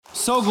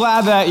So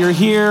glad that you're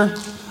here.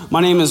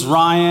 My name is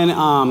Ryan.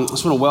 I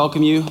just want to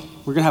welcome you.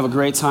 We're going to have a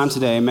great time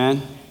today,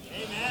 amen?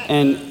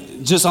 And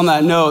just on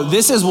that note,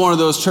 this is one of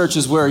those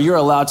churches where you're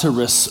allowed to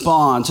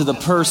respond to the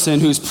person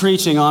who's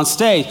preaching on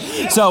stage.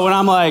 So when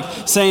I'm like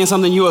saying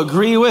something you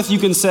agree with, you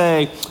can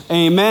say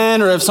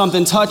amen, or if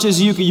something touches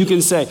you, you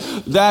can say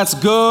that's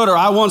good, or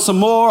I want some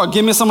more, or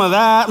give me some of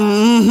that,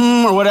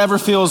 or whatever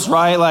feels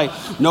right. Like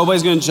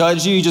nobody's going to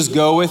judge you. You just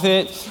go with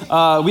it.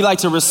 We like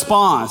to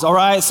respond, all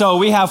right? So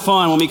we have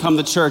fun when we come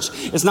to church.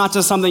 It's not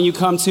just something you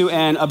come to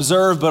and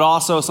observe, but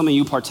also something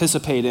you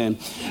participate in.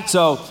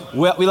 So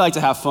we like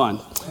to have fun.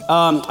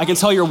 I can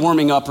tell you're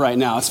warming up right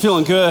now. It's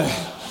feeling good.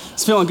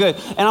 It's feeling good.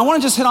 And I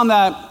want to just hit on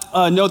that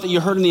note that you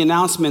heard in the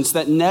announcements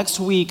that next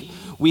week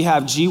we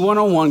have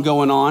G101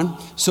 going on.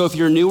 So if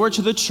you're newer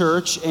to the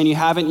church and you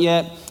haven't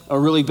yet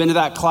really been to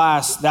that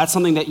class, that's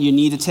something that you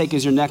need to take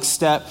as your next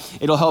step.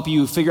 It'll help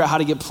you figure out how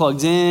to get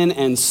plugged in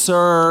and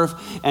serve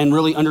and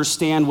really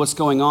understand what's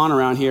going on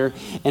around here.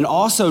 And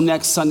also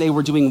next Sunday,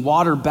 we're doing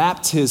water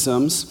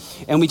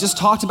baptisms. And we just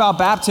talked about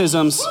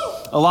baptisms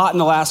a lot in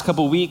the last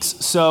couple weeks.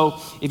 So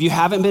if you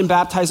haven't been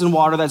baptized in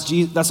water,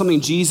 that's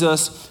something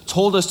Jesus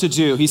told us to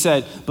do. He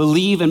said,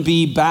 believe and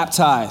be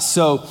baptized.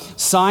 So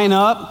sign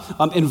up,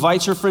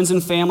 invite your friends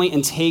and family,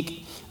 and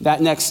take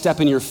that next step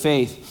in your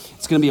faith.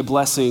 It's going to be a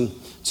blessing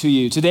to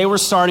you. Today we're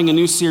starting a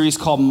new series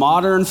called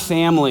Modern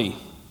Family.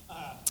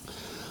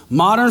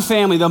 Modern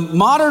Family. The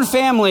modern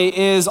family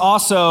is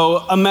also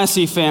a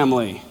messy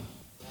family.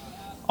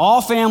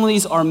 All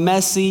families are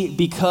messy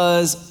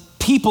because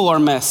people are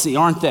messy,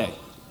 aren't they?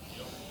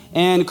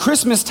 And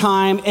Christmas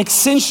time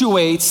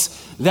accentuates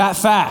that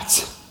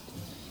fact.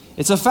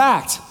 It's a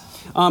fact.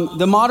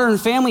 The modern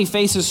family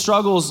faces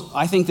struggles,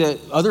 I think, that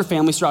other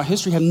families throughout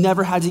history have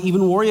never had to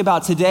even worry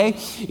about. Today,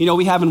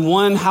 we have in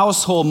one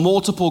household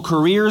multiple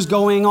careers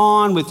going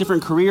on with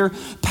different career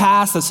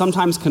paths that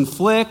sometimes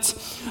conflict.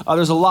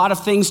 There's a lot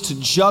of things to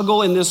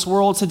juggle in this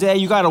world today.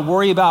 You got to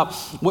worry about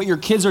what your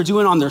kids are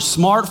doing on their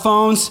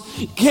smartphones.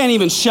 You can't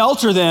even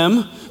shelter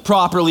them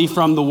properly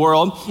from the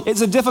world. It's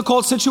a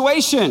difficult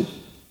situation.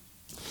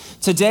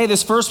 Today,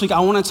 this first week,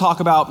 I want to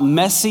talk about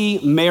messy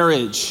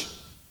marriage.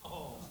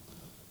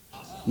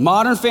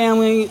 Modern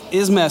family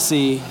is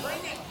messy,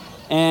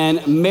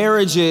 and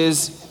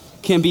marriages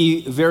can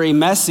be very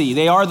messy.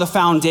 They are the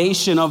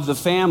foundation of the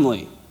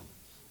family,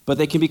 but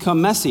they can become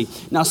messy.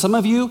 Now, some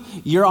of you,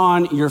 you're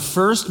on your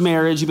first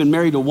marriage. You've been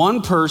married to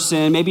one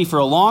person, maybe for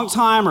a long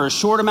time or a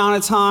short amount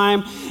of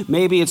time.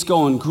 Maybe it's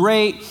going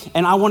great,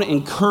 and I want to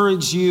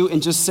encourage you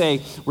and just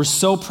say, we're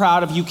so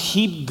proud of you.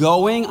 Keep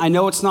going. I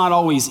know it's not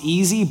always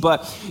easy,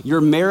 but your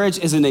marriage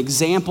is an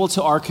example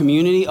to our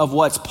community of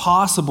what's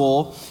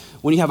possible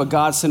when you have a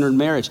God-centered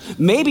marriage.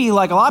 Maybe,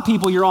 like a lot of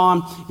people, you're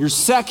on your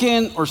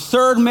second or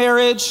third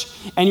marriage,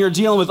 and you're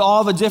dealing with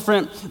all the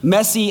different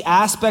messy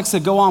aspects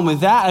that go on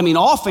with that. I mean,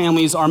 all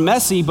families are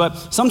messy, but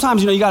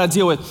sometimes, you got to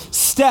deal with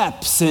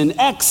steps and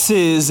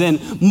exes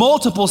and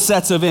multiple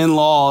sets of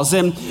in-laws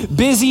and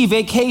busy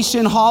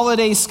vacation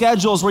holiday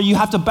schedules where you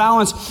have to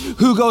balance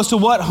who goes to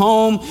what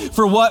home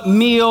for what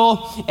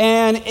meal,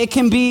 and it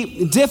can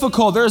be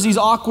difficult. There's these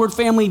awkward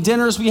family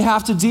dinners we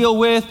have to deal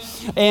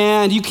with,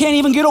 and you can't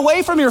even get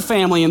away from your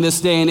family in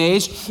this day and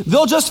age.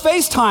 They'll just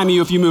FaceTime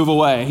you if you move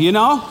away,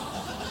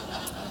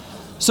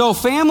 So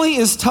family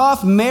is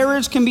tough,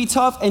 marriage can be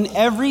tough, and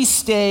every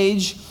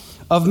stage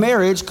of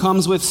marriage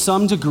comes with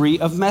some degree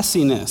of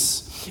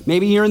messiness.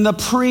 Maybe you're in the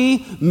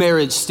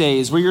pre-marriage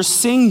stage where you're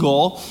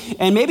single,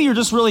 and maybe you're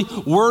just really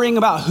worrying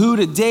about who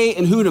to date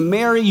and who to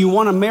marry. You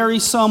want to marry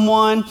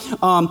someone,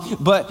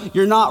 but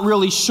you're not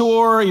really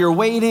sure. You're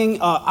waiting.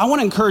 I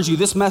want to encourage you.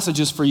 This message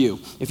is for you.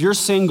 If you're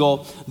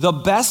single, the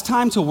best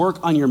time to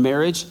work on your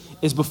marriage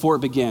is before it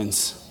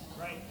begins.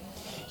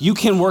 You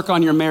can work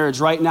on your marriage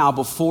right now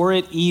before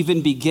it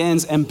even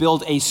begins and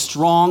build a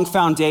strong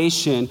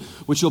foundation,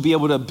 which you'll be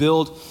able to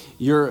build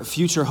your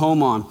future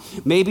home on.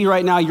 Maybe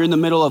right now you're in the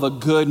middle of a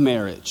good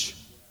marriage,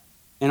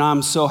 and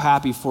I'm so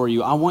happy for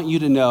you. I want you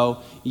to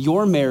know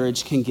your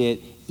marriage can get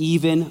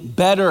even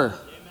better.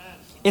 Amen.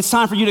 It's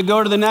time for you to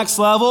go to the next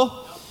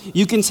level.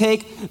 You can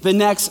take the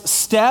next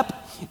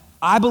step.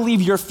 I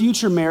believe your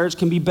future marriage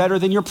can be better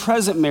than your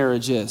present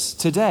marriage is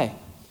today.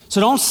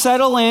 So don't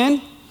settle in.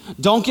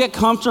 Don't get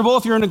comfortable.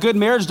 If you're in a good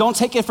marriage, don't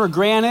take it for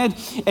granted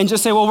and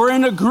just say, well, we're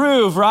in a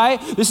groove,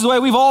 right? This is the way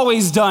we've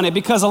always done it,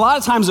 because a lot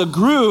of times a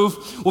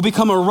groove will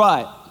become a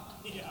rut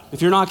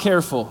if you're not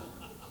careful.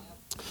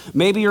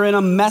 Maybe you're in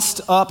a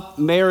messed up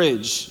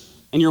marriage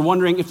and you're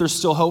wondering if there's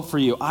still hope for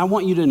you. I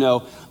want you to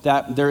know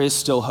that there is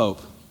still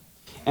hope,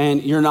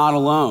 and you're not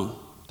alone.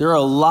 There are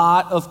a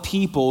lot of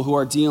people who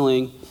are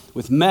dealing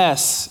with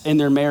mess in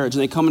their marriage,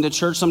 and they come into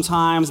church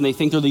sometimes and they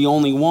think they're the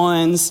only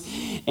ones,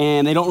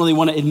 and they don't really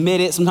want to admit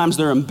it. Sometimes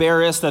they're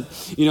embarrassed that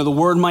the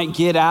word might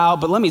get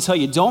out. But let me tell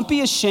you, don't be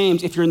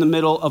ashamed if you're in the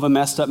middle of a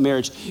messed up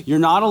marriage. You're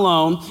not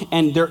alone,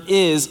 and there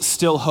is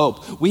still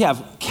hope. We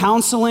have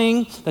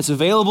counseling that's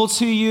available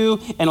to you,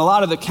 and a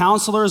lot of the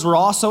counselors were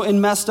also in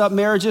messed up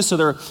marriages, so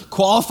they're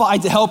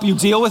qualified to help you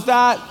deal with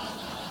that.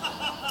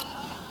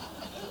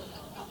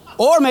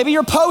 Or maybe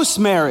you're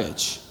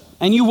post-marriage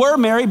and you were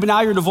married, but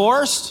now you're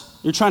divorced.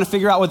 You're trying to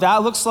figure out what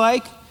that looks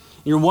like.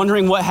 You're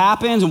wondering what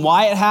happens and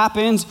why it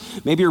happens.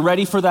 Maybe you're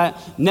ready for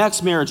that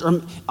next marriage.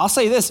 Or I'll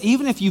say this,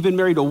 even if you've been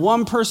married to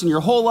one person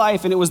your whole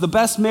life and it was the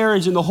best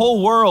marriage in the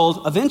whole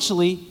world,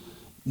 eventually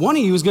one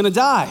of you is going to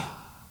die.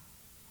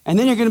 And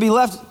then you're going to be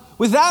left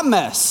with that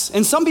mess.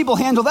 And some people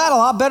handle that a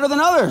lot better than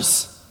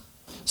others.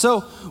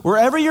 So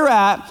wherever you're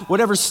at,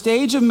 whatever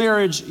stage of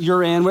marriage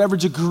you're in, whatever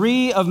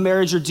degree of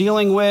marriage you're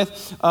dealing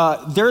with,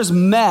 there's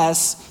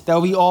mess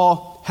that we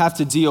all have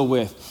to deal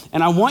with.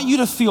 And I want you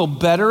to feel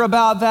better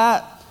about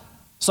that.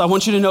 So I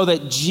want you to know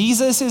that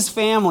Jesus'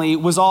 family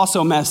was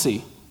also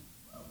messy.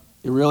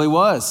 It really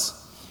was.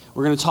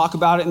 We're going to talk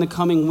about it in the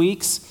coming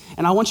weeks.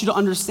 And I want you to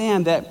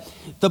understand that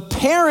the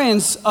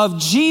parents of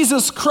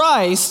Jesus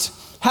Christ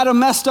had a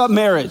messed up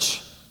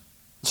marriage.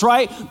 That's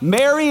right.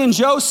 Mary and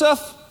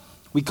Joseph,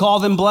 we call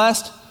them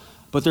blessed,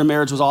 but their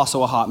marriage was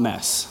also a hot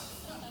mess.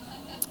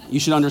 You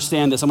should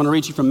understand this. I'm going to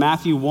read you from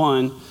Matthew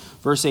 1,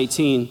 verse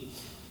 18.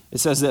 It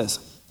says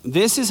this.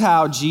 This is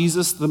how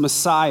Jesus the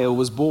Messiah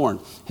was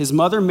born. His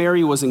mother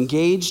Mary was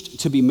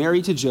engaged to be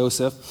married to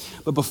Joseph,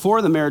 but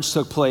before the marriage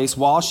took place,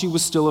 while she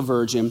was still a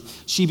virgin,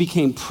 she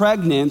became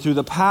pregnant through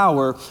the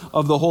power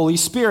of the Holy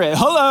Spirit.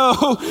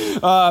 Hello!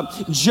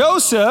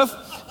 Joseph,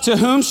 to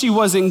whom she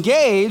was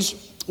engaged,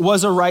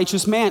 was a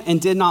righteous man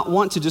and did not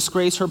want to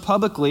disgrace her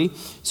publicly,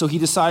 so he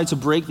decided to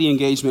break the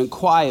engagement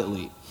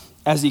quietly.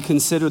 As he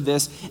considered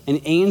this,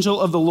 an angel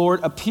of the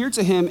Lord appeared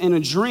to him in a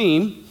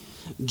dream.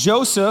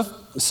 Joseph,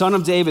 son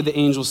of David, the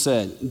angel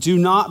said, "Do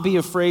not be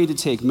afraid to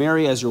take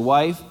Mary as your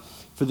wife,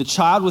 for the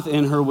child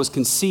within her was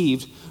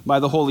conceived by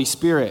the Holy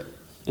Spirit.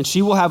 And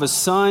she will have a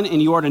son,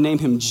 and you are to name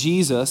him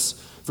Jesus,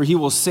 for he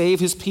will save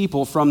his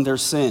people from their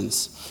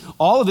sins."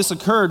 All of this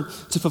occurred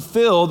to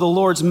fulfill the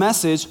Lord's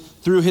message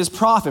through his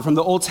prophet from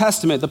the Old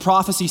Testament. The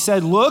prophecy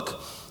said,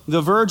 "Look,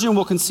 the virgin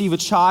will conceive a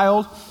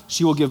child.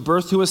 She will give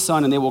birth to a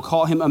son, and they will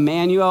call him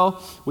Emmanuel,"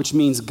 which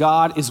means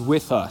God is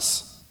with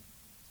us.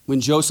 When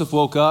Joseph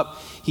woke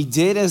up, he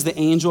did as the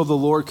angel of the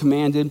Lord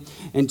commanded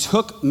and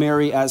took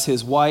Mary as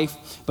his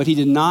wife, but he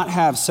did not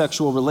have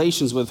sexual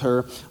relations with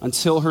her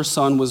until her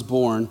son was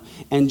born,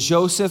 and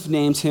Joseph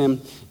named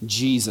him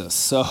Jesus.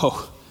 So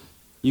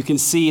you can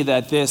see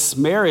that this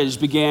marriage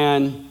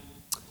began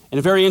in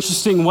a very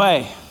interesting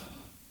way.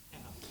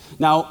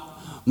 Now,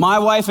 my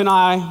wife and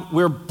I,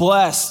 we're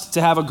blessed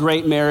to have a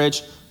great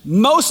marriage,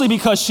 mostly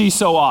because she's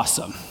so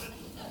awesome.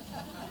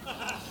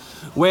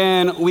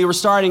 When we were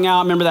starting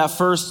out, remember that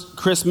first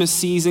Christmas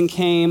season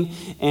came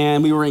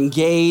and we were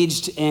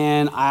engaged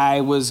and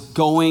I was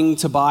going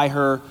to buy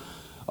her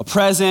a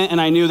present and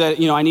I knew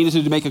that, I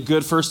needed to make a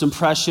good first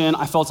impression.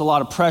 I felt a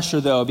lot of pressure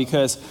though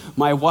because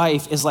my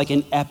wife is like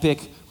an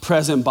epic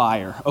present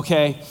buyer,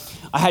 okay?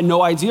 I had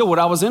no idea what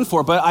I was in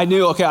for, but I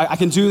knew, okay, I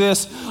can do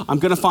this. I'm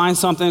going to find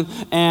something.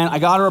 And I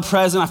got her a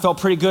present. I felt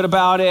pretty good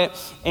about it.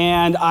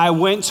 And I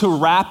went to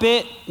wrap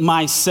it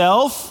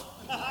myself.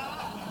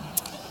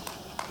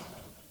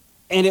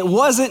 And it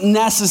wasn't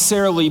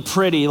necessarily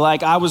pretty.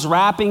 Like I was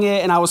wrapping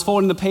it and I was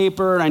folding the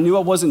paper and I knew I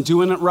wasn't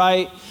doing it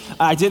right.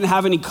 I didn't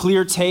have any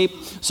clear tape,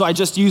 so I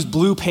just used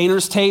blue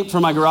painter's tape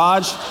from my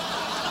garage.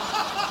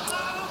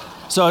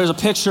 So there's a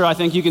picture I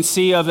think you can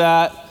see of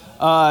that.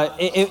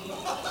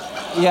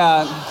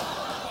 Yeah.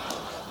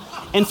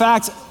 In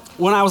fact,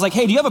 when I was like,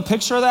 "Hey, do you have a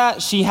picture of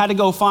that?" She had to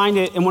go find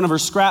it in one of her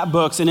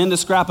scrapbooks, and in the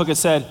scrapbook it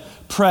said,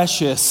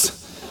 "Precious."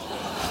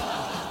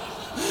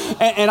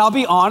 And I'll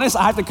be honest,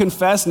 I have to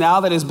confess now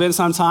that it's been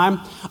some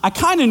time, I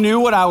kind of knew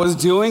what I was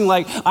doing.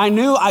 Like, I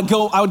knew I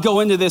would go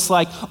into this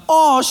like,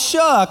 "Oh,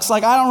 shucks,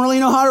 like I don't really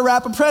know how to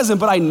wrap a present,"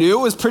 but I knew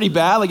it was pretty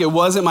bad, like it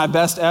wasn't my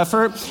best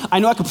effort. I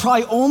knew I could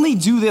probably only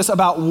do this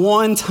about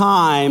one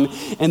time,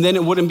 and then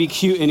it wouldn't be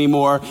cute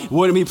anymore, it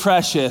wouldn't be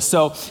precious.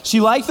 So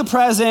she liked the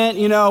present,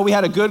 we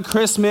had a good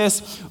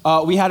Christmas,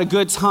 we had a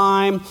good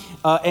time,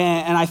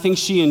 and I think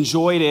she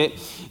enjoyed it.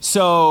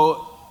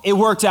 So it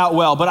worked out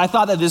well, but I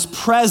thought that this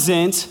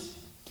present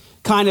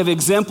kind of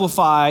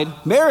exemplified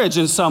marriage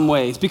in some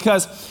ways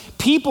because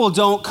people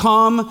don't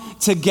come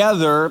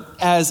together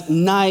as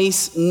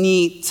nice,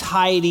 neat,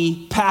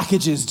 tidy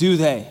packages, do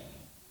they?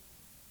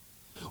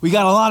 We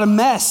got a lot of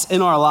mess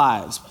in our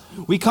lives.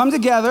 We come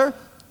together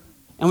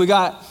and we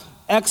got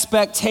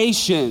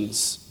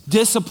expectations,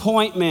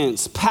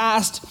 disappointments,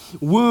 past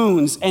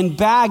wounds, and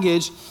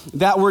baggage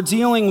that we're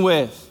dealing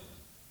with.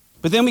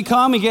 But then we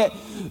come, we get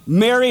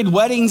married,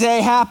 wedding day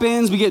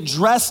happens, we get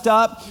dressed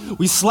up,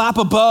 we slap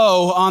a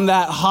bow on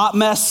that hot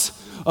mess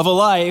of a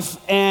life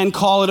and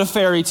call it a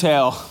fairy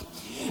tale.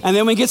 And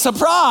then we get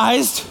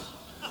surprised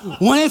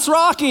when it's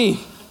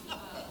rocky.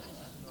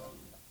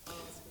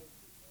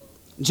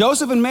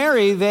 Joseph and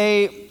Mary,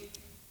 they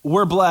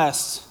were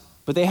blessed,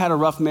 but they had a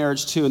rough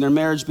marriage too, and their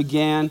marriage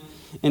began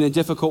in a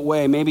difficult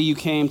way. Maybe you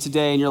came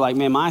today and you're like,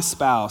 "Man, my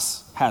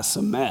spouse has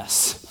some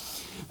mess.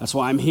 That's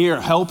why I'm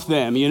here. Help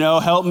them,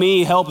 help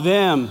me, help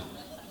them."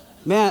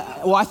 Man,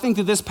 well, I think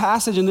that this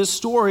passage and this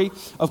story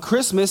of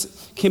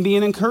Christmas can be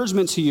an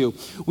encouragement to you.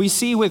 We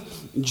see with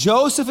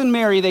Joseph and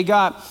Mary, they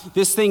got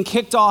this thing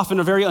kicked off in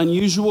a very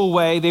unusual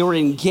way. They were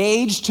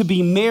engaged to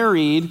be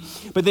married,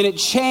 but then it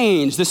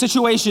changed. The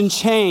situation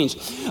changed.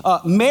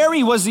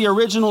 Mary was the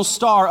original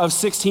star of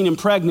 16 and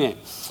Pregnant.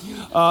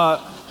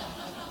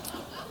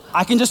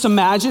 I can just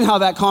imagine how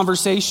that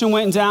conversation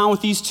went down with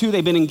these two.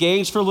 They've been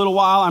engaged for a little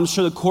while. I'm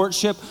sure the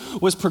courtship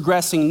was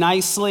progressing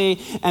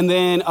nicely. And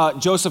then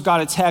Joseph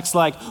got a text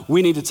like,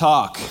 we need to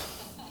talk.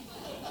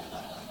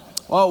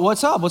 Well,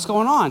 what's up? What's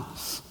going on?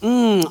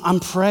 I'm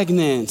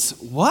pregnant.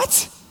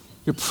 What?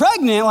 You're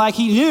pregnant? Like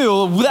he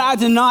knew that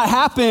did not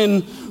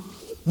happen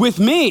with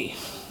me.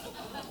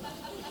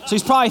 So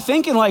he's probably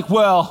thinking like,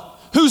 well,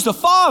 who's the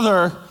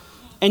father?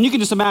 And you can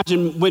just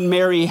imagine when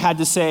Mary had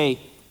to say,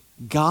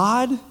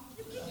 God?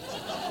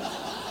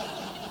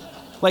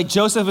 Like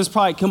Joseph is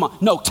probably, come on,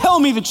 no, tell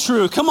me the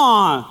truth. Come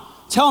on,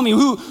 tell me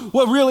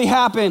what really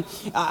happened.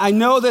 I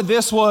know that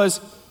this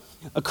was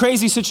a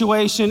crazy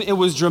situation. It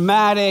was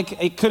dramatic.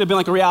 It could have been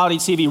like a reality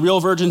TV, Real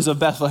Virgins of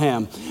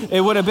Bethlehem.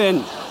 It would have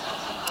been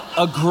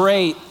a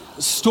great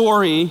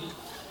story.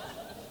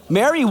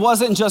 Mary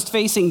wasn't just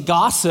facing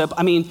gossip.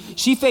 I mean,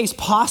 she faced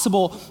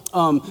possible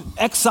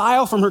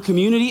exile from her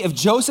community. If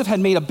Joseph had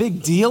made a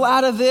big deal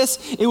out of this,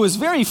 it was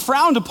very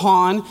frowned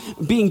upon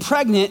being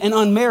pregnant and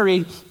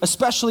unmarried,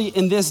 especially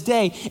in this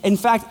day. In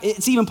fact,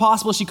 it's even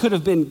possible she could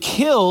have been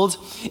killed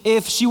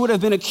if she would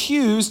have been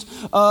accused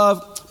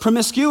of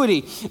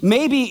promiscuity.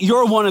 Maybe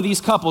you're one of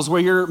these couples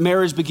where your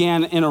marriage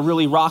began in a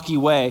really rocky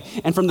way.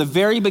 And from the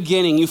very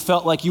beginning, you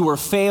felt like you were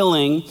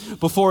failing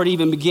before it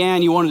even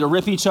began. You wanted to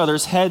rip each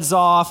other's heads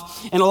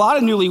off. And a lot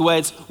of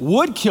newlyweds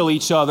would kill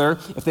each other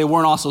if they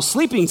weren't also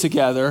sleeping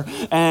together.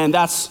 And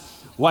that's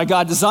why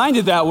God designed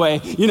it that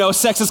way. You know,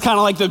 sex is kind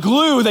of like the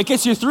glue that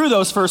gets you through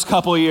those first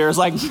couple of years.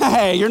 Like,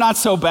 hey, you're not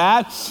so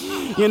bad,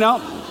 you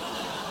know?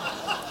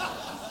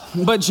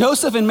 But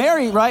Joseph and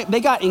Mary, right, they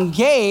got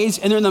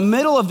engaged and they're in the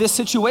middle of this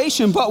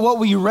situation. But what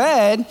we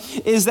read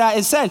is that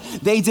it said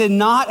they did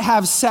not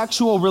have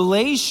sexual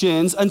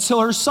relations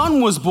until her son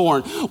was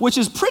born, which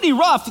is pretty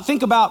rough.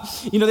 Think about,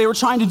 you know, they were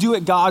trying to do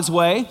it God's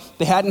way.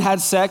 They hadn't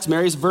had sex.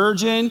 Mary's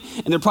virgin,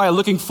 and they're probably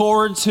looking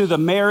forward to the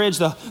marriage,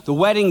 the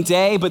wedding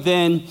day. But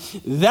then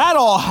that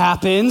all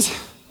happened.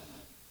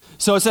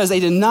 So it says they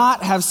did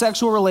not have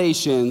sexual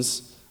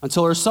relations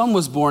until her son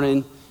was born.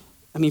 And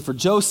I mean, for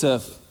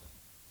Joseph,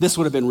 this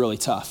would have been really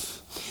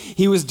tough.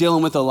 He was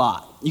dealing with a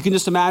lot. You can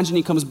just imagine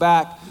he comes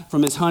back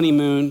from his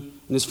honeymoon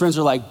and his friends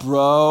are like,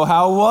 bro,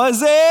 how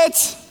was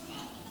it?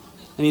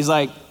 And he's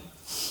like,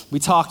 we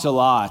talked a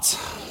lot.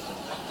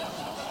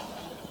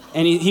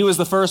 And he was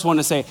the first one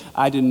to say,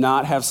 I did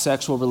not have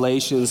sexual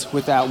relations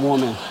with that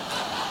woman.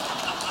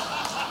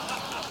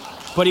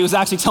 But he was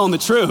actually telling the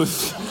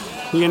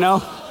truth, you know?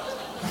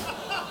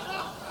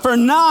 For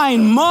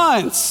 9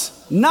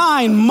 months,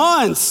 9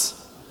 months.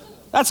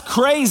 That's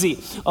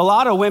crazy. A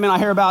lot of women I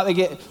hear about, they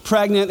get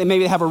pregnant, they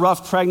maybe have a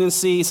rough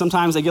pregnancy.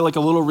 Sometimes they get like a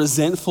little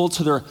resentful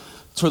to their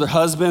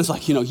husbands,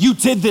 like, you know, you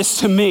did this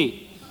to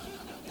me.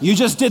 You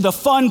just did the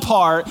fun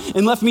part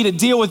and left me to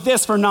deal with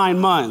this for 9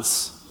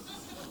 months.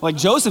 Like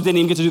Joseph didn't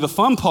even get to do the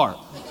fun part.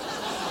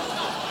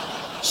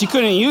 She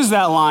couldn't use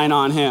that line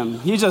on him.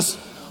 He's just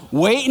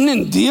waiting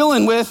and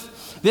dealing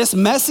with this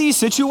messy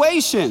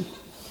situation.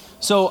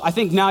 So I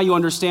think now you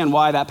understand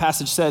why that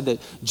passage said that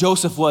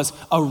Joseph was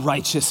a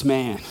righteous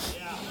man.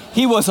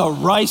 He was a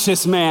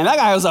righteous man. That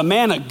guy was a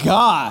man of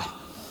God.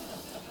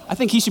 I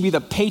think he should be the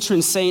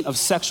patron saint of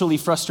sexually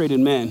frustrated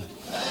men.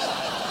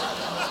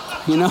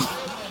 You know?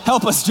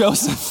 Help us,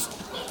 Joseph.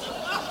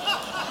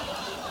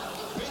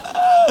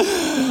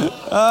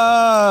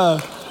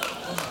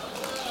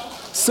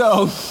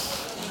 So,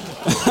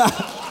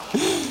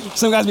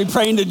 some guys be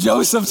praying to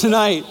Joseph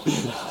tonight.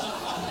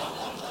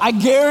 I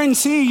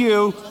guarantee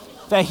you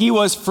that he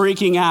was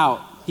freaking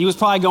out. He was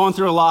probably going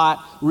through a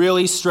lot,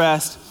 really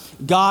stressed.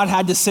 God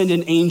had to send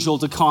an angel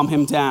to calm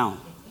him down.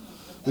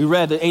 We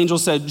read the angel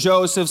said,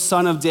 Joseph,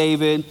 son of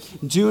David,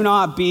 do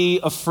not be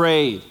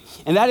afraid.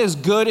 And that is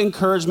good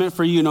encouragement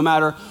for you, no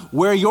matter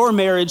where your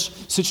marriage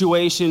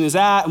situation is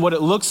at and what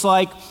it looks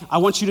like. I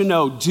want you to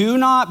know, do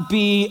not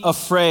be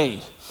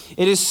afraid.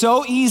 It is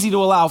so easy to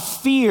allow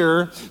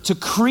fear to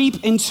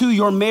creep into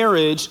your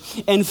marriage,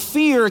 and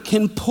fear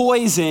can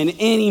poison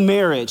any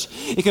marriage.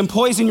 It can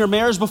poison your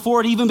marriage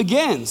before it even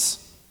begins.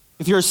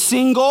 If you're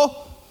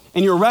single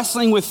and you're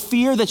wrestling with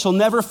fear that you'll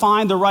never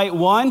find the right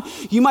one,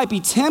 you might be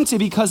tempted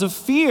because of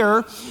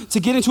fear to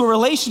get into a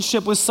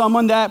relationship with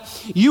someone that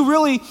you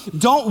really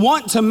don't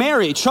want to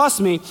marry, trust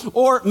me.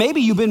 Or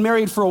maybe you've been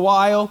married for a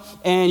while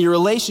and your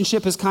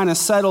relationship has kind of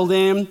settled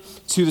in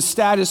to the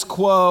status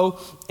quo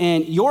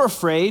and you're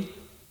afraid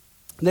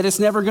that it's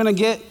never gonna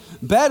get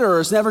better,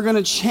 or it's never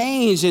gonna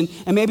change, and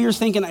maybe you're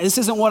thinking, this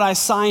isn't what I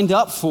signed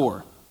up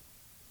for.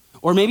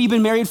 Or maybe you've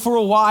been married for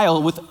a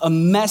while with a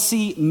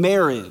messy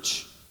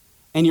marriage,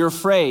 and you're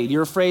afraid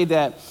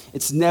that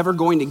it's never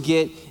going to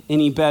get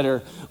any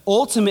better.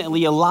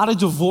 Ultimately, a lot of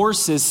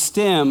divorces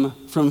stem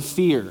from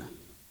fear.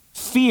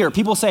 Fear.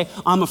 People say,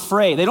 I'm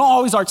afraid. They don't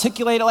always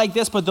articulate it like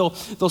this, but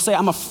they'll say,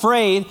 I'm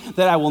afraid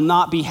that I will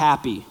not be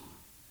happy.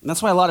 And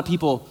that's why a lot of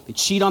people, they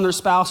cheat on their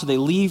spouse or they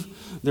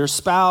leave their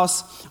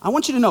spouse. I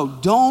want you to know,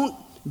 don't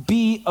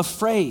be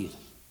afraid.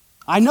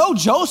 I know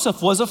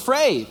Joseph was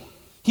afraid.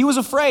 He was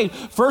afraid,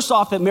 first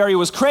off, that Mary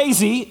was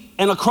crazy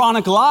and a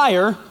chronic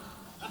liar.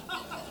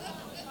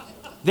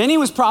 Then he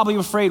was probably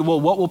afraid, well,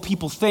 what will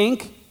people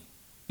think?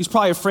 He's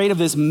probably afraid of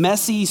this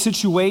messy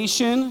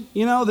situation.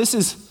 This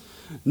is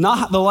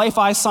not the life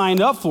I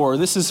signed up for.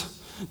 This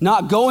is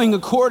not going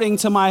according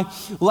to my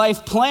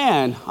life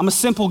plan. I'm a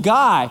simple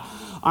guy.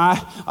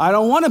 I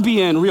don't want to be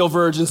in Real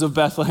Virgins of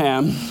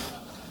Bethlehem.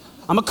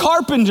 I'm a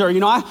carpenter,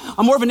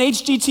 I'm more of an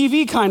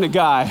HGTV kind of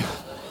guy.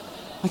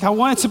 I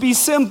want it to be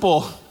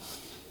simple.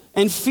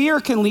 And fear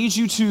can lead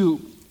you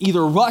to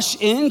either rush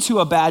into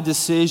a bad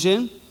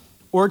decision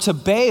or to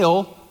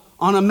bail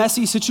on a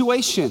messy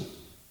situation.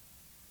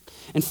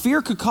 And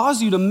fear could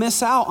cause you to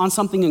miss out on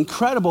something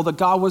incredible that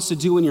God wants to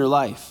do in your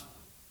life.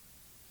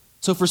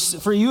 So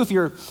for you, if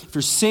you're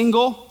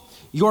single,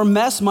 your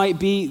mess might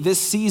be this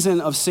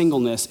season of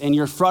singleness, and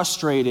you're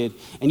frustrated,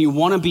 and you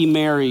want to be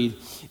married,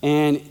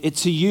 and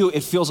to you,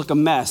 it feels like a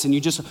mess, and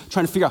you're just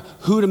trying to figure out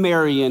who to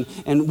marry,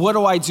 and what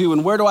do I do,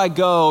 and where do I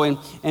go,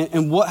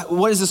 and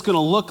what is this going to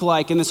look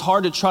like, and it's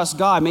hard to trust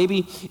God.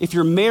 Maybe if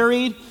you're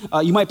married,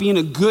 you might be in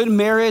a good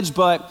marriage,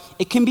 but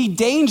it can be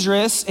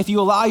dangerous if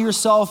you allow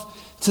yourself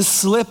to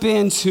slip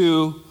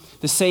into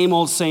the same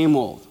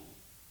old.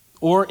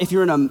 Or if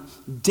you're in a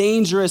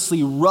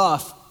dangerously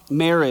rough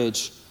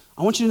marriage,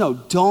 I want you to know,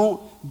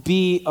 don't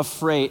be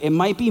afraid. It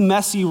might be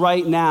messy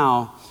right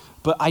now,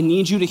 but I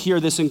need you to hear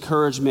this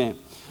encouragement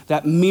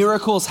that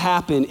miracles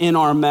happen in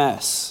our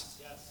mess.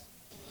 Yes.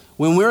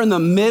 When we're in the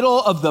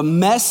middle of the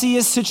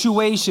messiest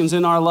situations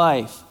in our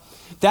life,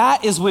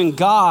 that is when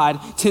God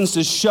tends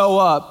to show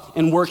up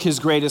and work his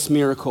greatest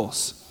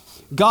miracles.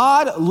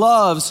 God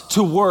loves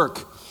to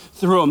work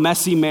through a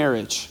messy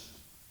marriage.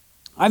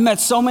 I've met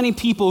so many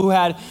people who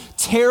had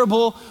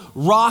terrible,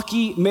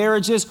 rocky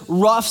marriages,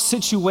 rough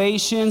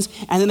situations,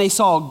 and then they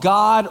saw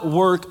God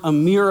work a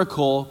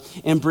miracle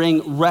and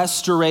bring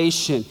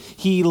restoration.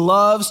 He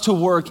loves to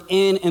work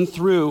in and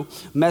through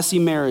messy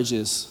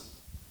marriages.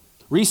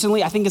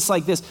 Recently, I think it's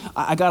like this.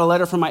 I got a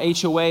letter from my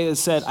HOA that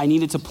said I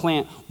needed to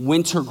plant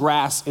winter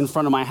grass in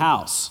front of my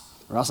house,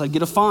 or else I'd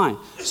get a fine.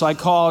 So I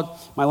called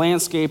my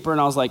landscaper and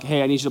I was like,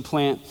 hey, I need you to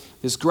plant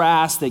this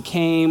grass. They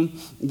came,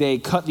 they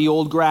cut the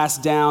old grass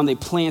down, they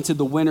planted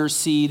the winter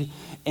seed,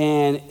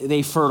 and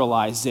they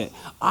fertilized it.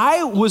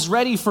 I was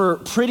ready for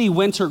pretty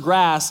winter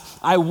grass.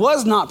 I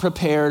was not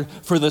prepared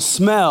for the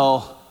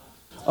smell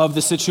of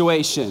the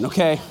situation,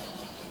 okay?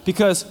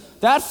 Because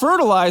that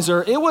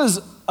fertilizer, it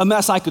was a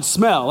mess I could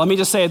smell. Let me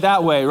just say it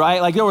that way,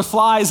 right? Like there were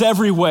flies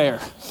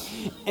everywhere.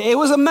 It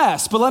was a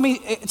mess, but let me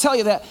tell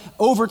you that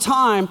over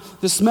time,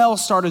 the smell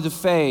started to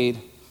fade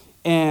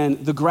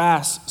and the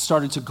grass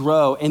started to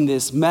grow, and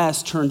this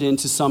mess turned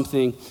into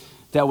something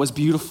that was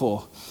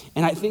beautiful.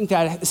 And I think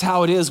that is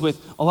how it is with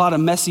a lot of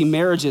messy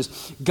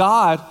marriages.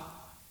 God,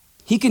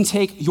 he can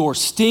take your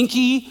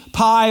stinky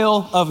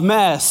pile of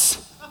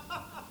mess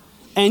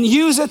and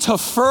use it to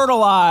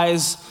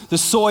fertilize the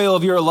soil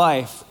of your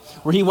life,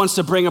 where he wants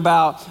to bring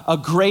about a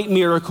great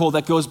miracle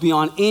that goes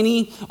beyond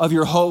any of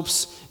your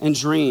hopes and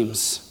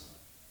dreams.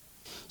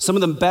 Some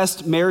of the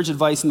best marriage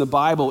advice in the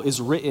Bible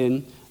is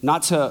written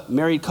not to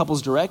married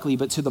couples directly,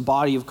 but to the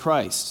body of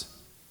Christ.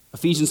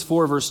 Ephesians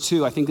 4 verse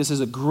 2, I think this is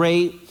a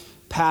great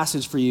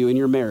passage for you in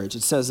your marriage.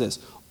 It says this: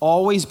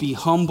 always be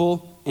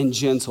humble and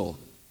gentle.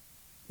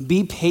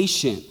 Be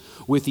patient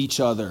with each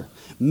other,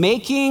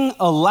 making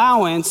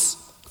allowance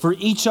for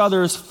each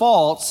other's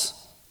faults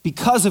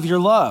because of your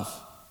love.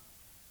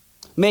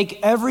 Make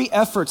every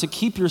effort to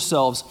keep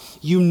yourselves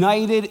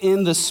united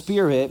in the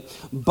Spirit,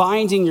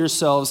 binding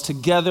yourselves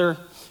together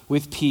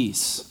with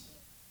peace.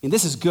 And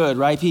this is good,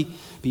 right?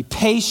 Be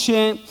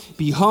patient,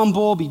 be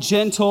humble, be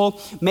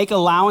gentle, make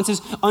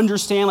allowances,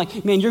 understand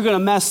like, man, you're gonna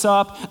mess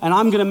up and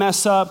I'm gonna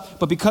mess up,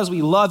 but because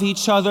we love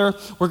each other,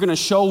 we're gonna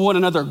show one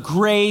another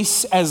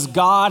grace as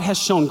God has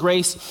shown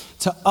grace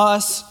to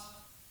us.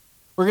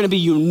 We're gonna be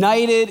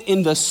united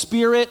in the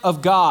Spirit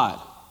of God,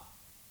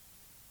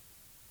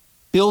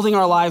 building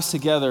our lives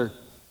together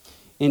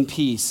in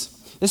peace.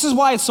 This is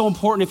why it's so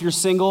important, if you're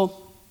single,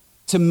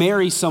 to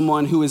marry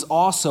someone who is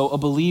also a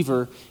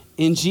believer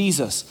in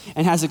Jesus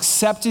and has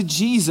accepted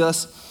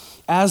Jesus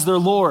as their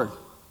Lord.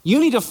 You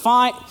need to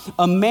find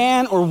a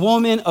man or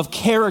woman of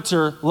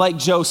character like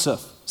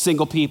Joseph,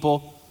 single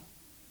people.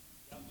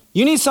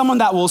 You need someone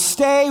that will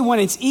stay when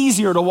it's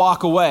easier to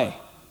walk away.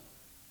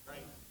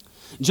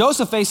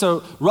 Joseph faced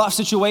a rough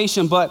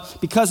situation, but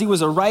because he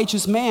was a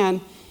righteous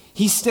man,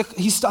 he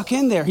stuck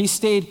in there. He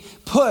stayed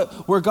put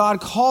where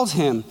God called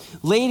him.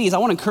 Ladies, I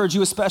want to encourage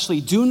you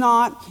especially, do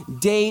not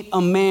date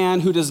a man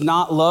who does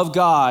not love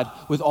God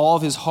with all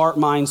of his heart,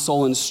 mind,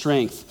 soul, and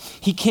strength.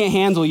 He can't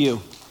handle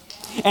you.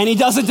 And he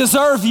doesn't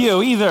deserve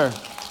you either.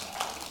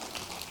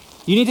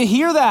 You need to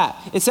hear that.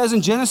 It says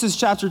in Genesis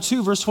chapter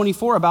 2, verse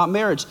 24 about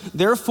marriage.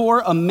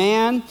 Therefore, a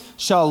man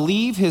shall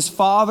leave his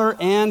father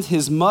and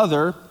his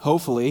mother,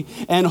 hopefully,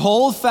 and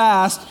hold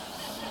fast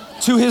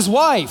to his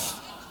wife.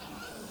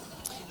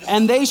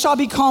 And they shall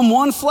become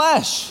one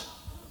flesh.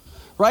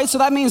 Right? So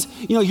that means,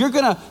 you're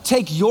going to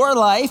take your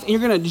life and you're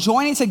going to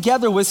join it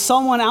together with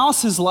someone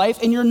else's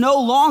life, and you're no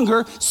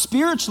longer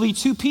spiritually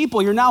two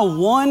people. You're now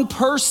one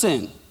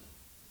person.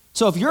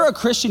 So if you're a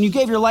Christian, you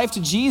gave your life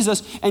to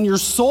Jesus and your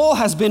soul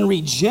has been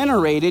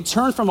regenerated,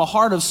 turned from a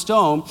heart of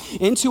stone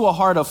into a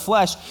heart of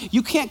flesh,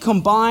 you can't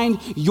combine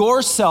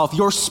yourself,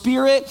 your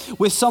spirit,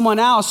 with someone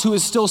else who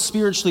is still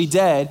spiritually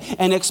dead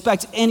and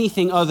expect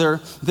anything other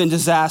than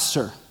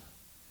disaster.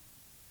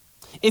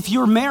 If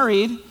you're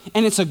married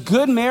and it's a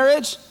good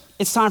marriage,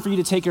 it's time for you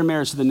to take your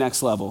marriage to the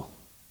next level.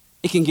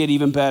 It can get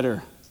even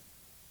better.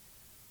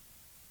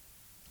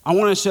 I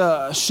want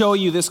to show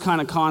you this kind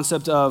of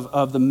concept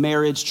of the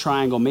marriage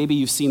triangle. Maybe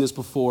you've seen this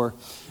before.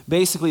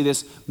 Basically,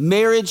 this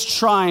marriage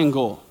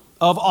triangle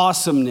of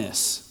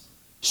awesomeness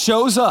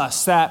shows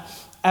us that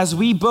as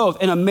we both,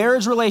 in a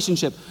marriage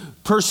relationship,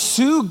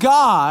 pursue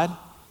God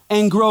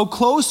and grow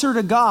closer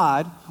to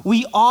God,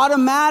 we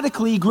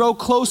automatically grow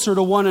closer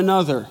to one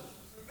another.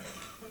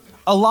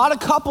 A lot of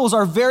couples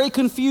are very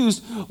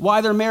confused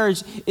why their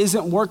marriage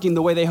isn't working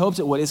the way they hoped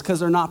it would. It's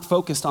because they're not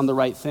focused on the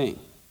right thing.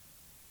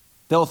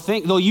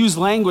 They'll use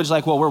language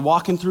like, well, we're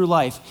walking through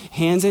life,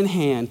 hands in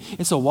hand.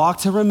 It's a walk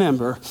to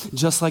remember,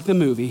 just like the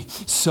movie.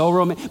 So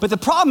romantic. But the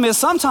problem is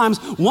sometimes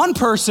one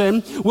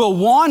person will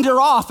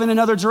wander off in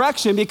another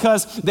direction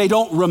because they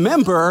don't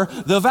remember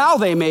the vow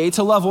they made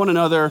to love one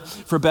another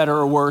for better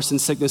or worse, in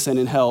sickness and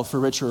in health, for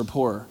richer or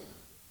poorer.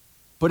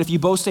 But if you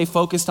both stay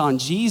focused on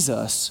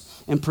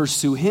Jesus and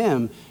pursue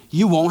him,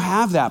 you won't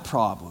have that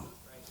problem.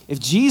 If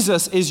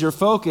Jesus is your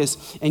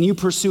focus and you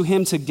pursue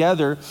him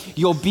together,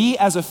 you'll be,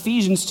 as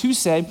Ephesians 2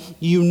 said,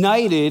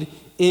 united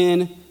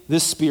in the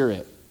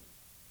Spirit.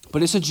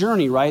 But it's a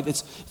journey, right?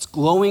 It's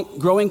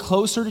growing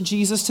closer to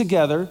Jesus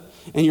together,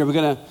 and you're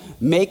going to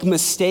make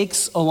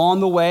mistakes along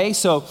the way.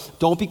 So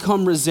don't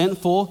become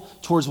resentful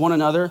towards one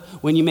another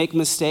when you make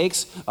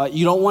mistakes.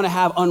 You don't want to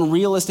have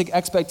unrealistic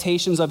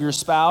expectations of your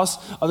spouse.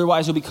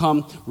 Otherwise, you'll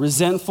become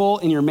resentful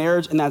in your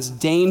marriage, and that's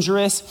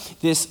dangerous.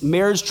 This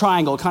marriage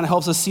triangle kind of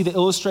helps us see the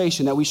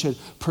illustration that we should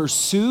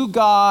pursue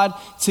God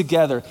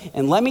together.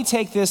 And let me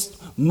take this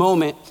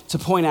moment to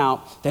point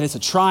out that it's a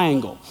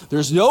triangle.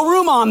 There's no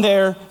room on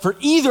there for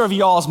either of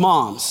y'all's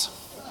moms.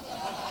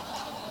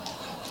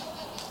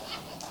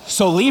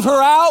 So leave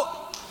her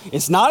out.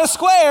 It's not a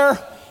square,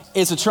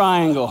 it's a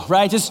triangle,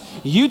 right? Just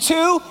you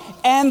two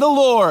and the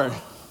Lord.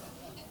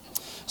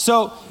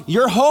 So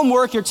your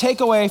homework, your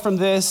takeaway from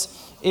this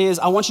is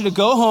I want you to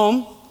go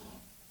home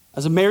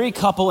as a married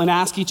couple and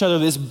ask each other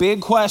this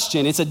big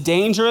question. It's a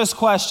dangerous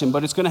question,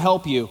 but it's going to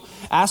help you.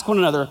 Ask one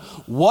another,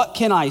 what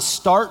can I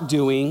start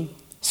doing,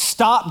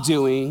 stop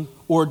doing,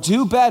 or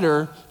do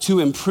better to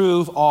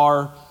improve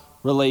our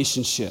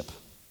relationship?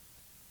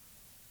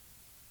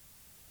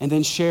 And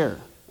then share.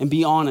 And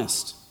be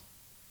honest.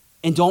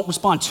 And don't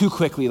respond too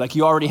quickly, like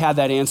you already had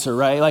that answer,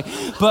 right?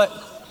 But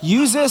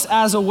use this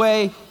as a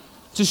way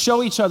to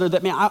show each other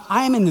that, man,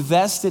 I am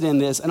invested in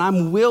this and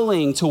I'm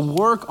willing to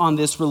work on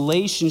this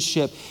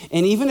relationship.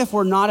 And even if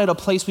we're not at a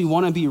place we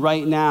want to be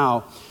right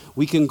now,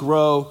 we can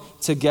grow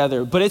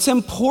together. But it's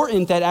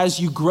important that as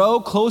you grow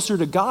closer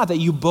to God, that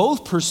you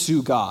both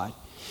pursue God.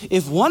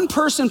 If one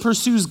person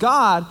pursues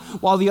God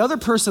while the other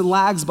person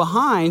lags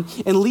behind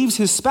and leaves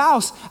his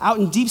spouse out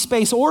in deep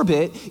space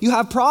orbit, you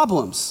have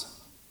problems.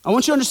 I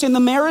want you to understand the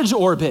marriage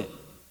orbit.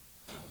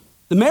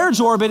 The marriage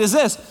orbit is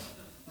this.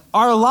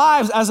 Our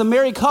lives as a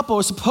married couple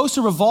are supposed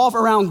to revolve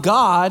around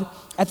God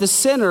at the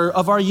center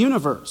of our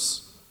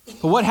universe.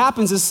 But what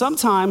happens is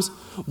sometimes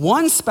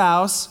one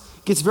spouse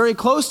gets very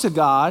close to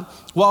God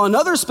while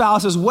another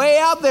spouse is way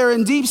out there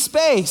in deep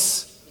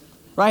space.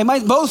 Right?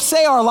 Might both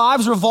say our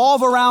lives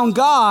revolve around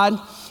God,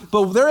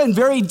 but they're in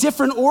very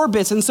different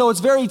orbits, and so it's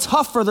very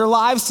tough for their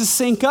lives to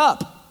sync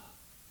up.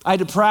 I had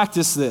to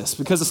practice this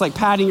because it's like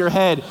patting your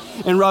head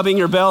and rubbing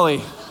your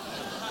belly,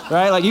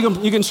 right? Like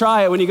you can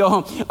try it when you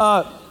go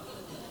home.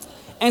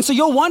 And so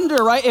you'll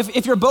wonder, right,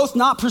 if you're both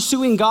not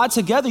pursuing God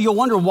together, you'll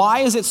wonder, why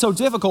is it so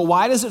difficult?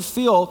 Why does it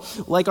feel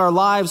like our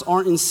lives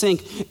aren't in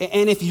sync?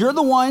 And if you're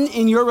the one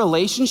in your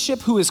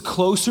relationship who is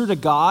closer to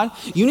God,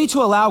 you need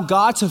to allow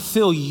God to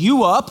fill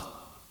you up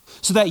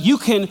so that you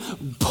can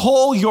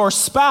pull your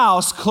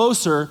spouse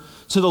closer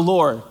to the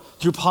Lord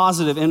through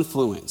positive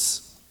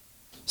influence.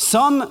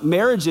 Some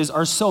marriages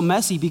are so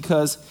messy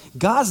because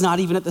God's not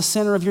even at the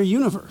center of your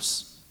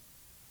universe.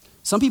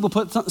 Some people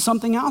put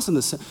something else in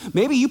the center.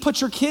 Maybe you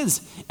put your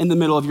kids in the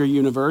middle of your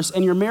universe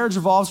and your marriage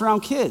revolves around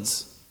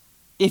kids.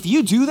 If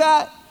you do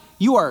that,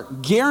 you are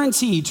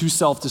guaranteed to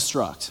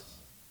self-destruct.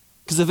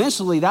 Because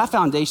eventually that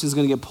foundation is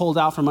going to get pulled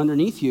out from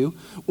underneath you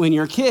when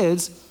your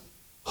kids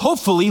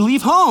hopefully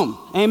leave home.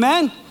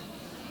 Amen?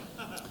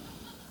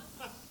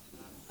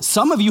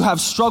 Some of you have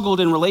struggled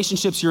in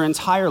relationships your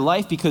entire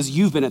life because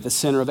you've been at the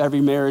center of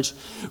every marriage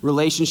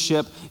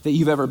relationship that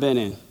you've ever been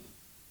in.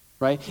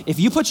 right? If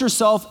you put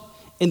yourself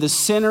in the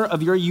center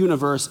of your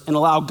universe and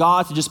allow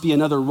God to just be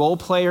another role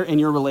player in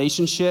your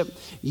relationship,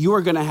 you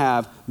are going to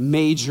have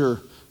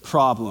major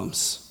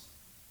problems.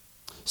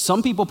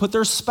 Some people put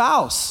their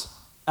spouse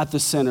at the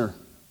center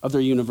of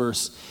their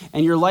universe,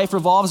 and your life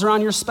revolves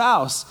around your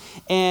spouse.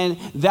 And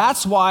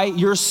that's why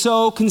you're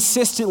so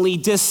consistently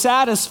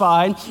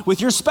dissatisfied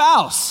with your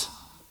spouse,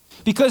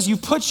 because you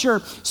put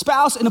your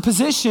spouse in a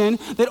position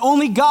that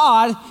only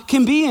God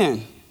can be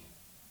in.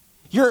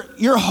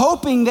 You're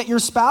hoping that your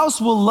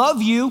spouse will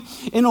love you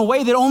in a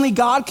way that only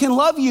God can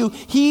love you.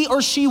 He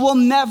or she will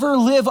never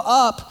live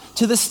up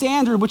to the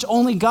standard which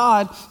only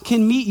God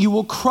can meet. You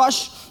will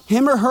crush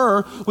him or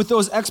her with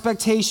those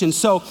expectations.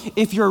 So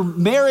if your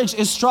marriage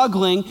is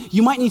struggling,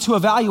 you might need to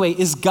evaluate,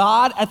 is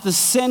God at the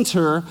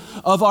center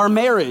of our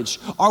marriage?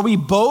 Are we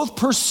both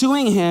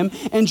pursuing him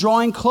and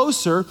drawing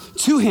closer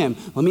to him?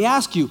 Let me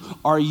ask you,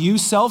 are you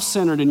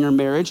self-centered in your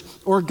marriage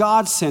or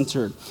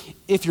God-centered?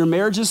 If your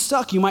marriage is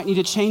stuck, you might need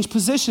to change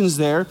positions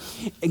there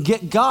and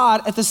get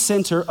God at the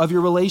center of your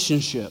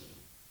relationship.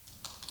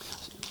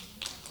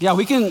 Yeah,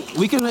 we can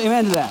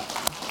amen to that.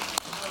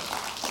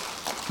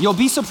 You'll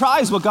be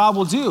surprised what God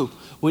will do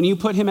when you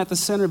put him at the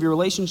center of your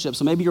relationship.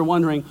 So maybe you're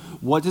wondering,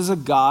 what does a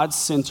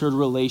God-centered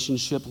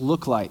relationship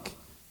look like?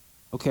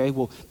 Okay,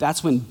 well,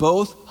 that's when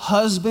both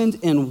husband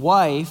and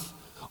wife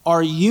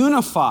are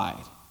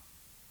unified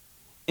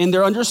in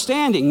their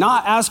understanding.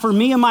 Not as for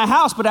me and my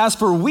house, but as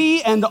for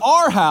we and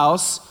our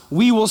house,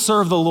 we will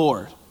serve the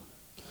Lord.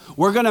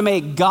 We're going to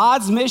make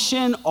God's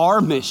mission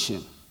our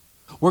mission.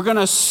 We're going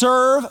to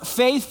serve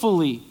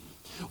faithfully.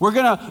 We're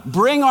going to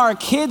bring our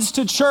kids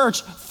to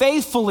church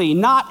faithfully,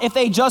 not if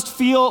they just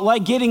feel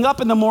like getting up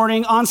in the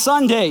morning on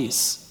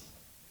Sundays.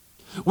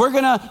 We're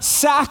going to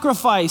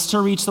sacrifice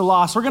to reach the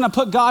lost. We're going to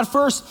put God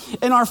first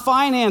in our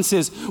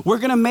finances. We're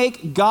going to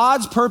make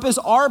God's purpose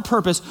our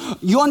purpose.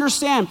 You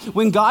understand,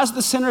 when God's at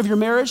the center of your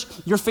marriage,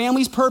 your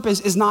family's purpose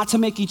is not to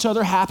make each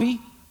other happy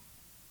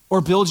or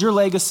build your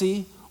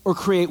legacy or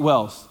create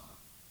wealth.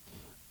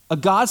 A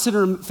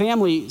God-centered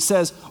family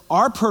says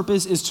our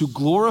purpose is to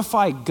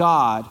glorify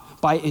God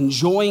by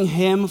enjoying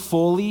him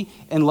fully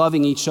and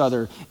loving each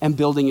other and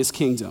building his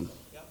kingdom.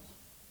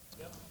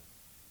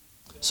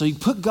 So you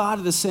put God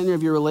at the center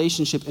of your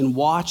relationship and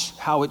watch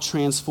how it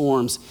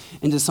transforms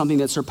into something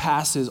that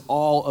surpasses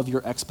all of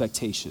your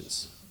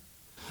expectations.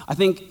 I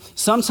think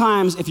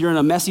sometimes if you're in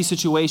a messy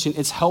situation,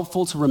 it's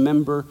helpful to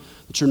remember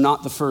that you're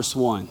not the first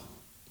one.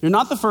 You're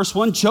not the first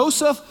one.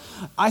 Joseph,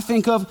 I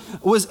think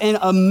of, was in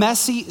a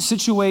messy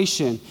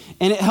situation.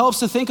 And it helps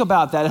to think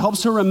about that. It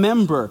helps to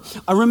remember.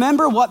 I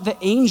remember what the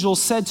angel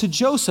said to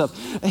Joseph.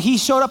 He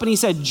showed up and he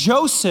said,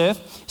 Joseph,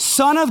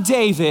 son of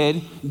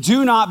David,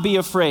 do not be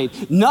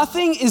afraid.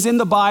 Nothing is in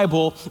the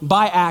Bible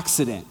by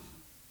accident.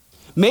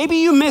 Maybe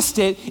you missed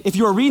it if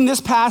you were reading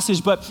this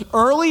passage, but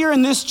earlier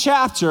in this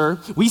chapter,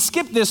 we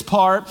skipped this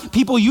part.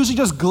 People usually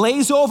just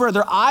glaze over,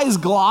 their eyes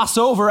gloss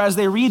over as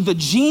they read the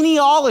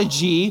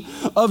genealogy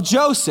of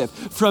Joseph,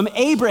 from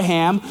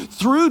Abraham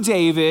through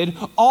David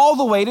all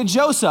the way to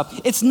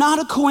Joseph. It's not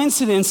a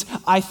coincidence,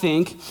 I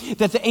think,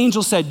 that the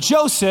angel said,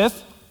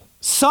 Joseph,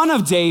 son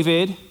of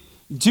David,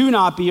 do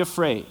not be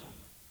afraid.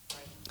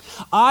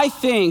 I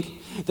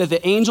think that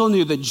the angel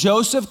knew that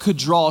Joseph could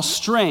draw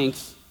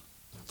strength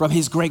from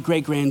his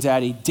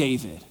great-great-granddaddy,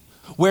 David.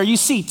 Where you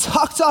see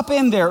tucked up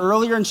in there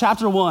earlier in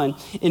chapter 1,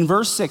 in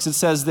verse 6, it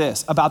says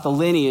this about the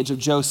lineage of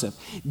Joseph.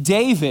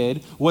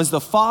 David was the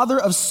father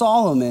of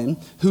Solomon,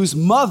 whose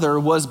mother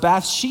was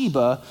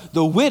Bathsheba,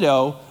 the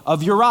widow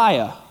of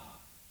Uriah.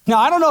 Now,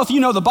 I don't know if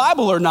you know the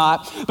Bible or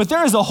not, but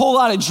there is a whole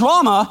lot of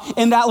drama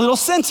in that little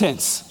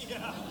sentence.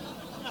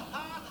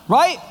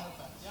 Right?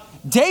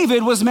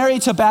 David was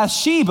married to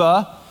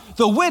Bathsheba,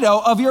 the widow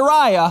of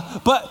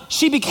Uriah, but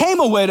she became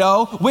a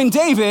widow when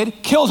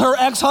David killed her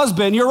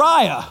ex-husband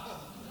Uriah.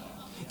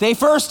 They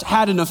first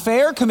had an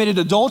affair, committed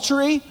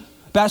adultery.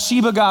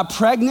 Bathsheba got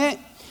pregnant.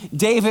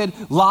 David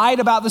lied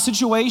about the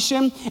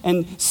situation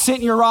and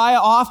sent Uriah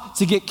off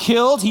to get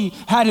killed. He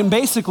had him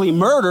basically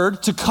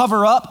murdered to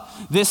cover up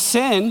this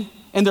sin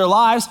in their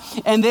lives.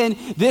 And then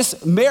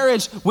this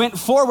marriage went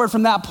forward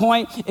from that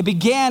point. It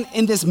began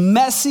in this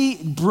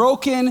messy,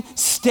 broken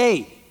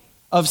state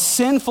of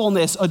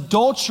sinfulness,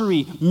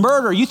 adultery,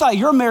 murder. You thought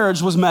your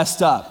marriage was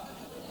messed up,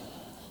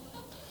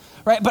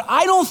 right? But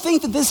I don't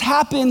think that this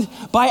happened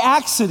by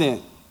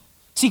accident.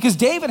 See, because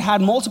David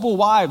had multiple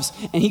wives,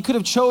 and he could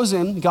have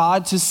chosen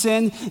God to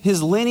send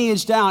his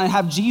lineage down and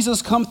have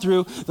Jesus come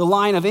through the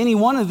line of any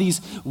one of these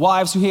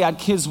wives who he had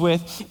kids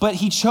with, but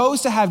he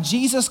chose to have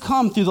Jesus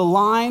come through the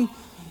line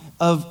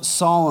of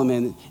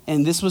Solomon,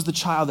 and this was the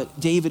child that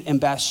David and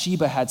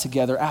Bathsheba had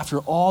together after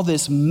all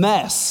this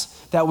mess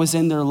that was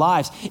in their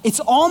lives. It's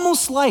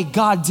almost like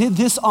God did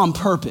this on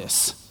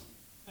purpose,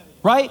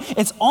 right?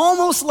 It's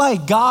almost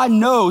like God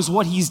knows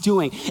what he's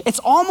doing. It's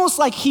almost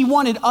like he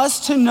wanted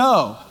us to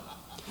know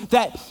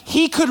that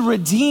he could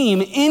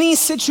redeem any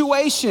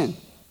situation.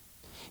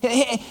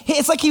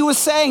 It's like he was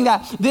saying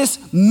that this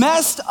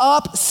messed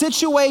up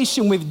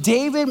situation with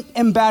David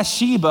and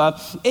Bathsheba,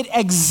 it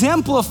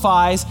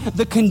exemplifies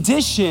the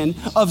condition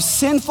of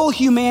sinful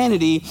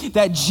humanity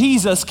that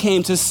Jesus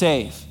came to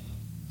save.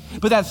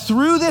 But that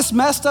through this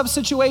messed up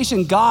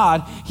situation,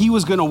 God, he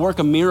was going to work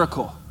a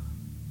miracle.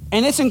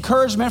 And it's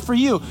encouragement for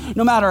you.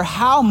 No matter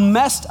how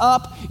messed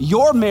up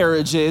your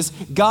marriage is,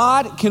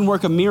 God can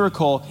work a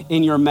miracle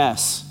in your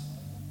mess.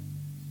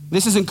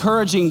 This is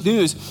encouraging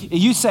news.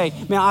 You say,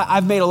 man,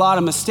 I've made a lot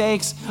of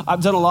mistakes.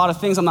 I've done a lot of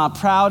things I'm not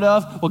proud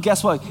of. Well,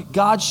 guess what?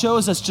 God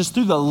shows us just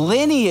through the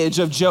lineage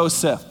of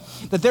Joseph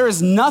that there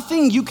is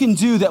nothing you can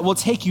do that will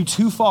take you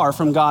too far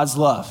from God's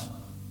love.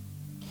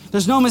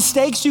 There's no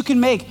mistakes you can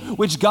make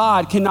which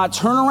God cannot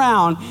turn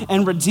around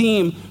and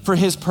redeem for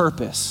his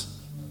purpose.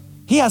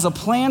 He has a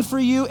plan for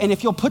you, and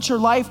if you'll put your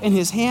life in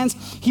his hands,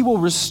 he will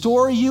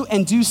restore you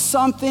and do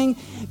something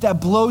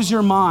that blows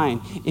your mind.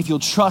 If you'll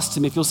trust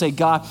him, if you'll say,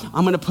 God,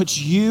 I'm gonna put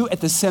you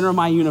at the center of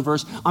my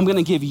universe. I'm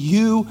gonna give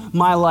you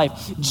my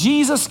life.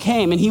 Jesus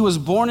came and he was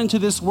born into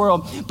this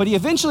world, but he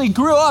eventually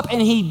grew up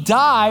and he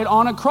died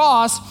on a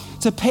cross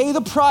to pay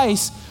the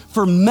price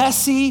for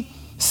messy,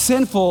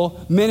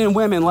 sinful men and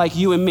women like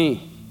you and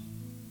me.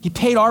 He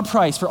paid our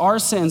price for our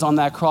sins on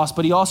that cross,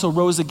 but he also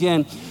rose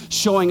again,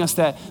 showing us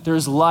that there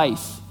is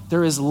life.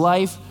 There is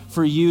life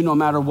for you no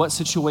matter what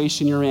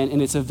situation you're in,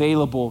 and it's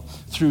available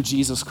through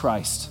Jesus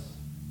Christ.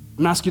 I'm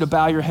gonna ask you to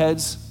bow your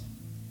heads.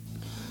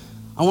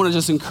 I wanna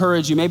just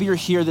encourage you. Maybe you're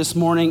here this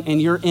morning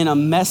and you're in a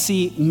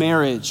messy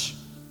marriage.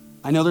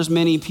 I know there's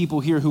many people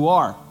here who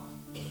are.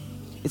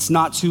 It's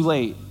not too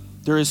late.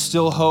 There is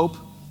still hope.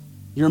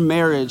 Your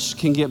marriage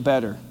can get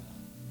better.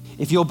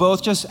 If you'll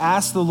both just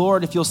ask the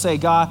Lord, if you'll say,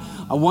 God,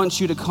 I want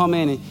you to come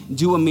in and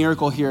do a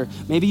miracle here.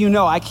 Maybe you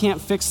know I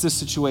can't fix this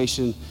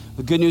situation.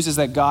 The good news is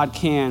that God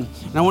can.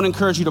 And I want to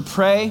encourage you to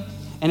pray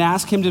and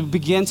ask him to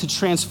begin to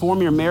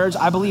transform your marriage.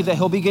 I believe that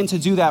he'll begin to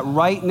do that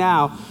right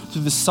now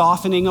through the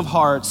softening of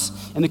hearts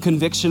and the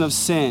conviction of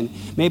sin.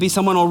 Maybe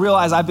someone will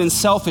realize I've been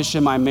selfish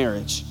in my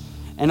marriage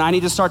and I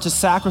need to start to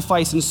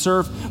sacrifice and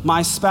serve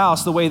my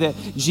spouse the way that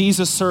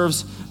Jesus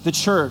serves the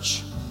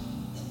church.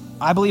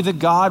 I believe that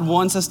God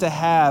wants us to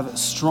have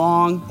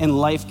strong and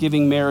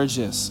life-giving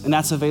marriages, and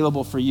that's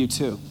available for you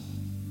too.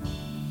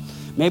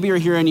 Maybe you're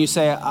here and you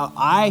say,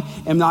 I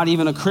am not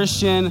even a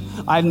Christian.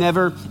 I've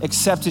never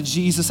accepted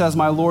Jesus as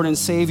my Lord and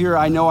Savior.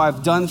 I know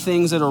I've done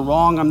things that are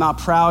wrong, I'm not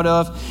proud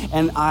of,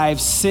 and I've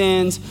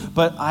sinned,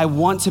 but I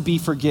want to be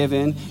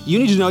forgiven. You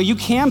need to know you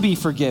can be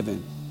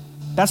forgiven.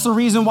 That's the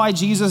reason why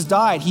Jesus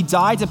died. He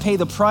died to pay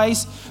the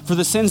price for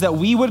the sins that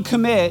we would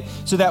commit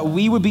so that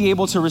we would be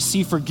able to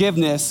receive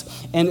forgiveness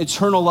and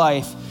eternal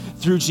life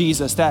through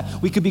Jesus,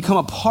 that we could become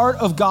a part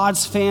of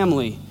God's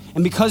family.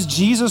 And because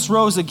Jesus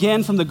rose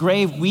again from the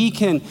grave, we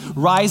can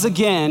rise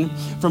again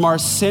from our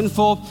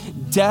sinful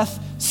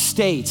death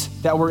state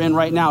that we're in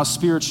right now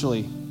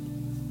spiritually.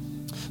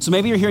 So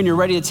maybe you're here and you're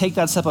ready to take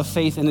that step of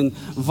faith and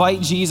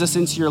invite Jesus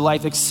into your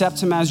life, accept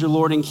him as your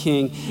Lord and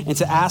King, and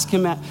to ask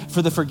him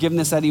for the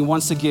forgiveness that he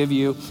wants to give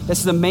you.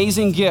 That's an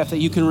amazing gift that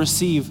you can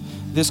receive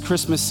this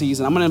Christmas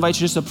season. I'm gonna invite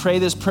you just to pray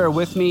this prayer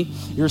with me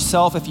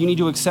yourself. If you need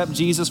to accept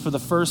Jesus for the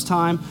first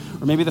time,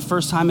 or maybe the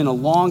first time in a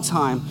long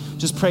time,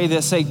 just pray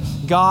this. Say,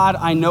 God,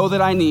 I know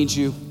that I need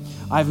you.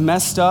 I've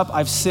messed up,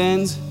 I've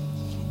sinned,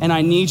 and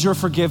I need your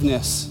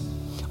forgiveness.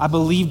 I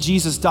believe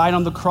Jesus died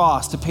on the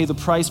cross to pay the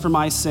price for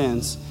my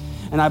sins.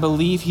 And I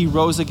believe he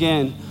rose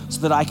again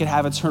so that I could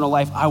have eternal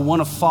life. I want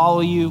to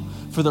follow you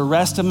for the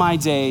rest of my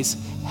days.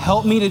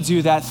 Help me to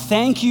do that.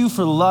 Thank you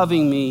for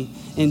loving me.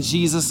 In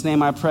Jesus'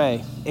 name I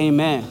pray.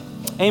 Amen.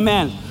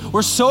 Amen.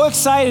 We're so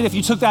excited if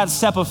you took that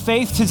step of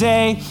faith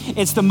today.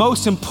 It's the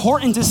most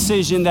important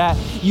decision that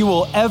you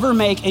will ever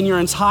make in your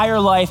entire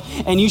life,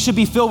 and you should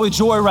be filled with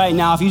joy right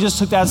now if you just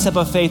took that step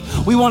of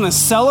faith. We want to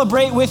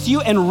celebrate with you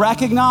and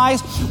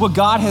recognize what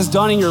God has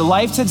done in your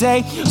life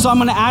today. So I'm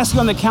going to ask you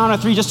on the count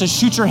of 3 just to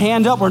shoot your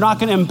hand up. We're not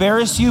going to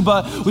embarrass you,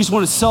 but we just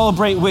want to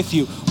celebrate with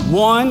you.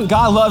 1,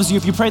 God loves you.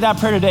 If you pray that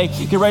prayer today,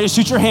 get ready to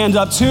shoot your hand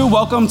up. 2,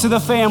 welcome to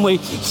the family.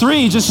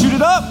 3, just shoot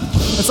it up.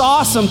 It's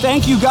awesome.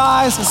 Thank you,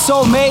 guys. It's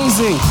so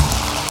amazing.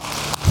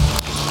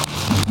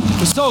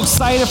 We're so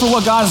excited for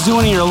what God's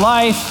doing in your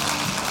life.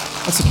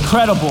 It's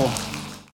incredible.